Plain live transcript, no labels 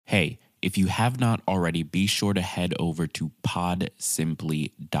Hey, if you have not already, be sure to head over to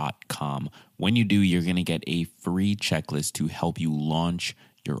podsimply.com. When you do, you're going to get a free checklist to help you launch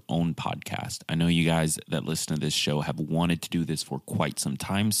your own podcast. I know you guys that listen to this show have wanted to do this for quite some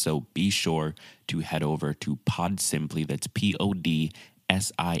time, so be sure to head over to PodSimply, that's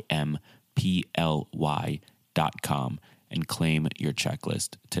PodSimply.com, and claim your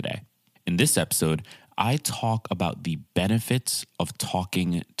checklist today. In this episode, I talk about the benefits of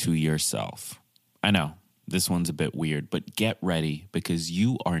talking to yourself. I know, this one's a bit weird, but get ready because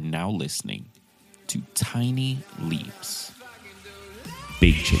you are now listening to Tiny Leaps.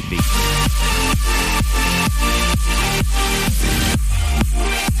 Big change.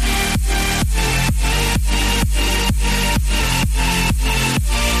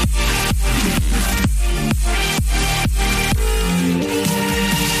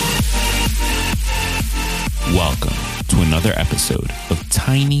 Welcome to another episode of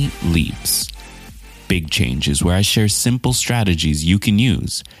Tiny Leaps, Big Changes, where I share simple strategies you can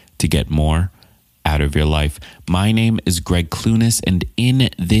use to get more out of your life. My name is Greg Clunis, and in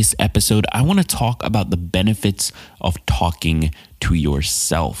this episode, I want to talk about the benefits of talking to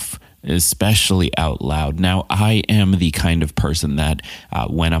yourself, especially out loud. Now, I am the kind of person that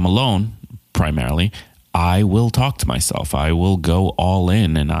when I'm alone, primarily, I will talk to myself. I will go all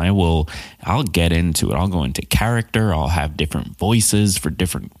in and I'll get into it. I'll go into character. I'll have different voices for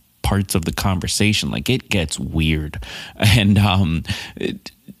different parts of the conversation. Like, it gets weird. And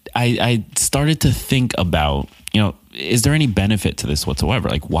I started to think about, is there any benefit to this whatsoever?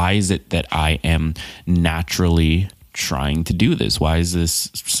 Like, why is it that I am naturally trying to do this? Why is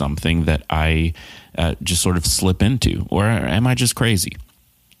this something that I just sort of slip into? Or am I just crazy?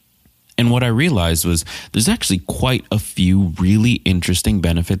 And what I realized was there's actually quite a few really interesting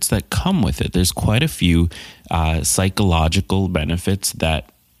benefits that come with it. There's quite a few psychological benefits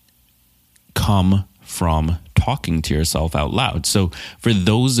that come from talking to yourself out loud. So for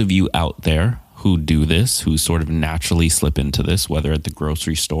those of you out there who do this, who sort of naturally slip into this, whether at the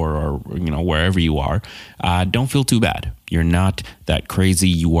grocery store or wherever you are, don't feel too bad. You're not that crazy.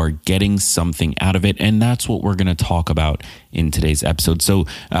 You are getting something out of it, and that's what we're going to talk about in today's episode. So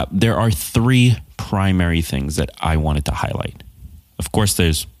there are three primary things that I wanted to highlight. Of course,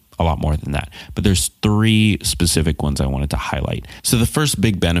 there's a lot more than that, but there's three specific ones I wanted to highlight. So the first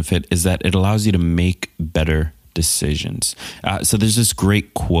big benefit is that it allows you to make better decisions. So there's this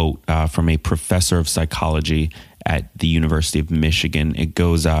great quote from a professor of psychology at the University of Michigan. It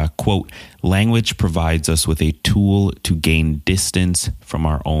goes, quote, "Language provides us with a tool to gain distance from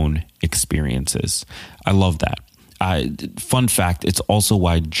our own experiences." I love that. Fun fact, it's also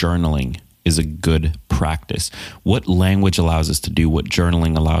why journaling is a good practice. What language allows us to do, what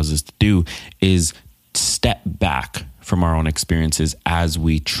journaling allows us to do, is step back from our own experiences as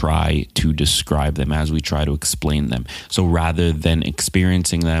we try to describe them, as we try to explain them. So rather than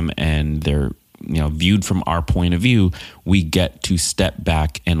experiencing them and they're viewed from our point of view, we get to step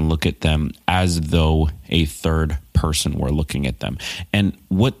back and look at them as though a third person were looking at them. And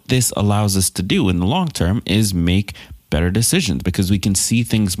what this allows us to do in the long term is make better decisions because we can see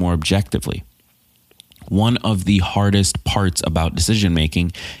things more objectively. One of the hardest parts about decision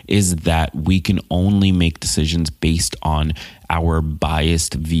making is that we can only make decisions based on our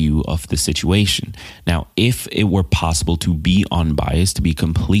biased view of the situation. Now, if it were possible to be unbiased, to be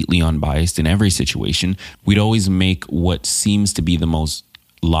completely unbiased in every situation, we'd always make what seems to be the most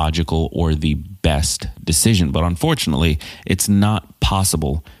logical or the best decision. But unfortunately, it's not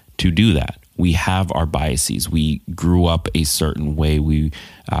possible to do that. We have our biases. We grew up a certain way. We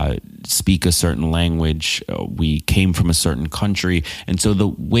speak a certain language. We came from a certain country. And so the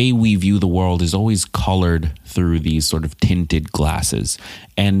way we view the world is always colored through these sort of tinted glasses.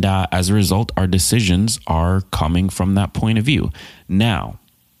 And as a result, our decisions are coming from that point of view. Now,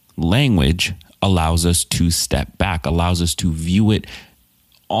 language allows us to step back, allows us to view it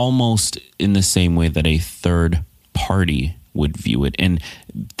almost in the same way that a third party would view it. And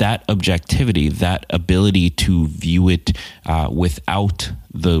that objectivity, that ability to view it without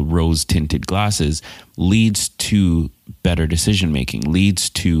the rose-tinted glasses leads to better decision-making, leads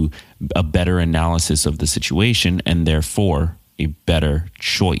to a better analysis of the situation, and therefore a better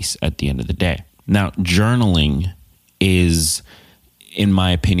choice at the end of the day. Now, journaling is, in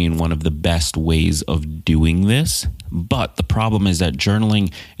my opinion, one of the best ways of doing this. But the problem is that journaling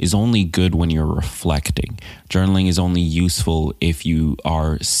is only good when you're reflecting. Journaling is only useful if you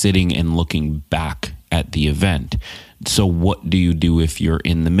are sitting and looking back at the event. So what do you do if you're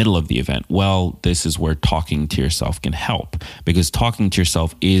in the middle of the event? Well, this is where talking to yourself can help, because talking to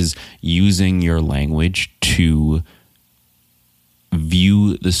yourself is using your language to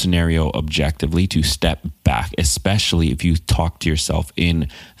view the scenario objectively, to step back, especially if you talk to yourself in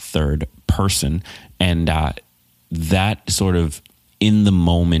third person. And that sort of in the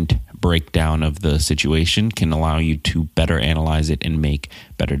moment breakdown of the situation can allow you to better analyze it and make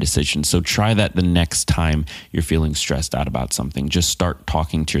better decisions. So try that the next time you're feeling stressed out about something. Just start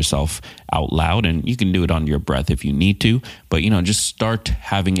talking to yourself out loud, and you can do it under your breath if you need to, but just start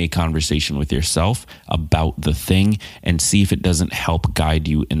having a conversation with yourself about the thing and see if it doesn't help guide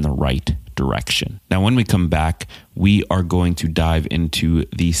you in the right direction. Now, when we come back, we are going to dive into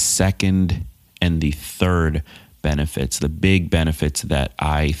the second and the third benefits, the big benefits that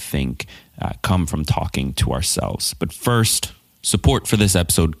I think come from talking to ourselves. But first, support for this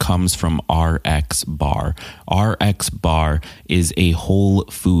episode comes from RX Bar. RX Bar is a whole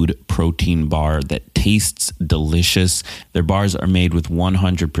food protein bar that tastes delicious. Their bars are made with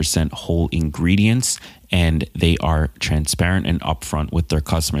 100% whole ingredients, and they are transparent and upfront with their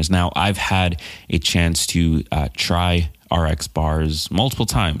customers. Now, I've had a chance to try RX bars multiple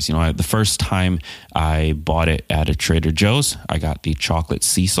times. The first time I bought it at a Trader Joe's, I got the chocolate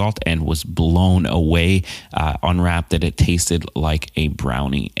sea salt and was blown away. Unwrapped it, it tasted like a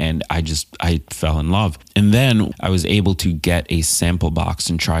brownie, and I fell in love. And then I was able to get a sample box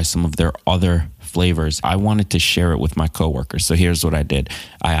and try some of their other flavors. I wanted to share it with my coworkers. So here's what I did.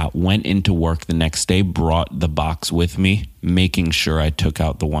 I went into work the next day, brought the box with me, making sure I took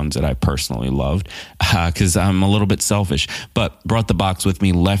out the ones that I personally loved, because I'm a little bit selfish, but brought the box with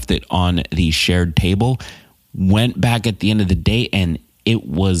me, left it on the shared table, went back at the end of the day, and it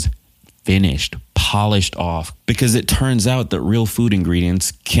was finished, polished off, because it turns out that real food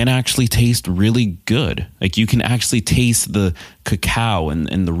ingredients can actually taste really good. Like, you can actually taste the cacao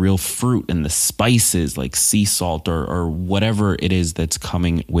and the real fruit and the spices like sea salt or whatever it is that's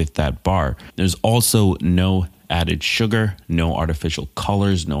coming with that bar. There's also no added sugar, no artificial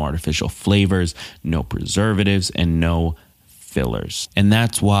colors, no artificial flavors, no preservatives, and no fillers. And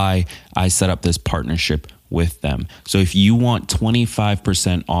that's why I set up this partnership with them. So if you want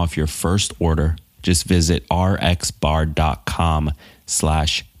 25% off your first order, just visit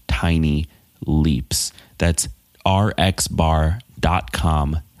rxbar.com/tinyleaps. That's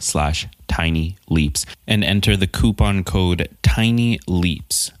rxbar.com/tinyleaps and enter the coupon code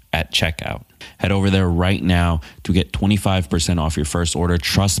tinyleaps at checkout. Head over there right now to get 25% off your first order.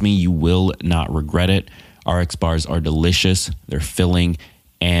 Trust me, you will not regret it. RX bars are delicious, they're filling,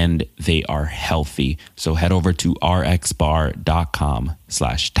 and they are healthy. So head over to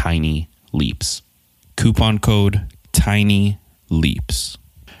rxbar.com/tinyleaps. Coupon code tinyleaps.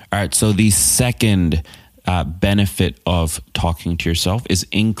 All right, so the second benefit of talking to yourself is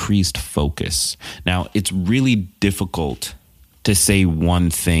increased focus. Now, it's really difficult to say one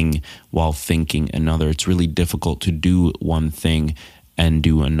thing while thinking another. It's really difficult to do one thing and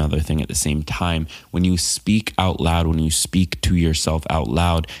do another thing at the same time. When you speak out loud, when you speak to yourself out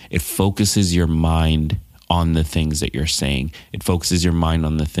loud, it focuses your mind on the things that you're saying. It focuses your mind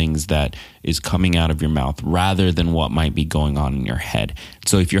on the things that is coming out of your mouth rather than what might be going on in your head.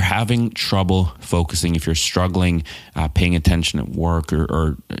 So if you're having trouble focusing, if you're struggling paying attention at work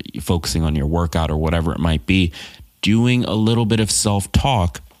or focusing on your workout or whatever it might be, doing a little bit of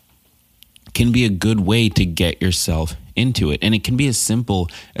self-talk can be a good way to get yourself into it. And it can be as simple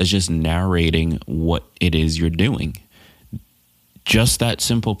as just narrating what it is you're doing. Just that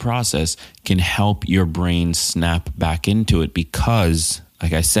simple process can help your brain snap back into it because,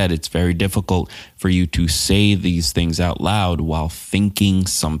 like I said, it's very difficult for you to say these things out loud while thinking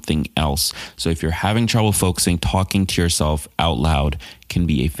something else. So if you're having trouble focusing, talking to yourself out loud can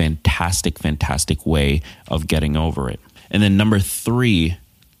be a fantastic, fantastic way of getting over it. And then number 3,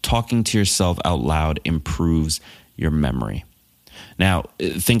 talking to yourself out loud improves your memory. Now,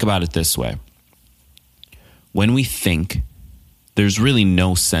 think about it this way. When we think, there's really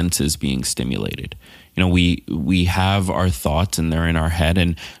no senses being stimulated. We have our thoughts and they're in our head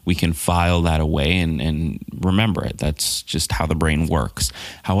and we can file that away and remember it. That's just how the brain works.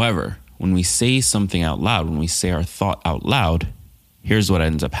 However, when we say something out loud, when we say our thought out loud, here's what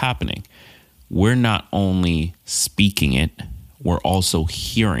ends up happening. We're not only speaking it, we're also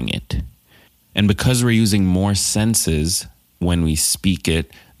hearing it. And because we're using more senses when we speak it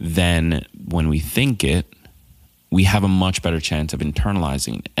than when we think it, we have a much better chance of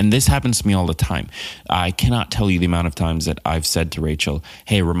internalizing it. And this happens to me all the time. I cannot tell you the amount of times that I've said to Rachel,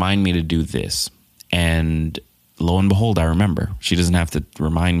 hey, remind me to do this. And lo and behold, I remember. She doesn't have to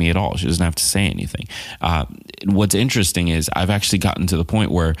remind me at all. She doesn't have to say anything. What's interesting is I've actually gotten to the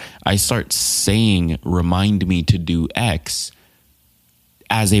point where I start saying, remind me to do X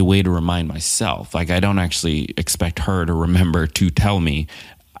as a way to remind myself. Like, I don't actually expect her to remember to tell me.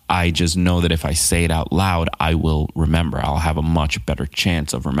 I just know that if I say it out loud, I will remember. I'll have a much better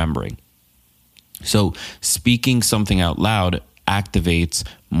chance of remembering. So speaking something out loud activates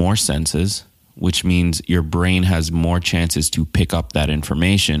more senses, which means your brain has more chances to pick up that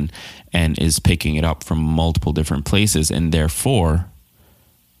information and is picking it up from multiple different places, and therefore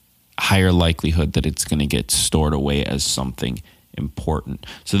higher likelihood that it's going to get stored away as something important.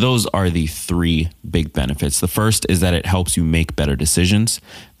 So those are the three big benefits. The first is that it helps you make better decisions.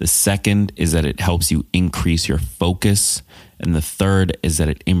 The second is that it helps you increase your focus. And the third is that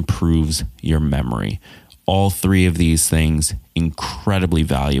it improves your memory. All three of these things, incredibly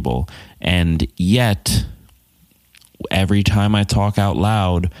valuable. And yet, every time I talk out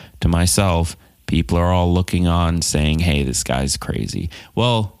loud to myself, people are all looking on saying, hey, this guy's crazy.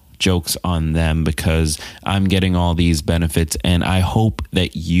 Well, joke's on them, because I'm getting all these benefits and I hope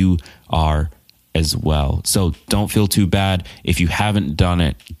that you are as well. So don't feel too bad. If you haven't done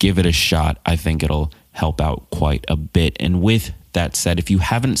it, give it a shot. I think it'll help out quite a bit. And with that said, if you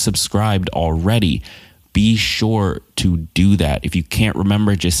haven't subscribed already, be sure to do that. If you can't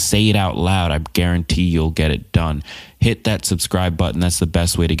remember, just say it out loud. I guarantee you'll get it done. Hit that subscribe button. That's the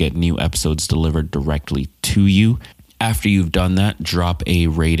best way to get new episodes delivered directly to you. After you've done that, drop a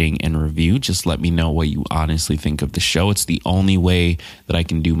rating and review. Just let me know what you honestly think of the show. It's the only way that I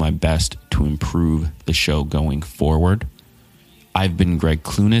can do my best to improve the show going forward. I've been Greg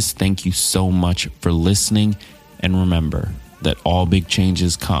Clunis. Thank you so much for listening. And remember that all big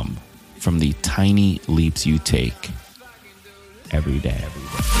changes come from the tiny leaps you take every day.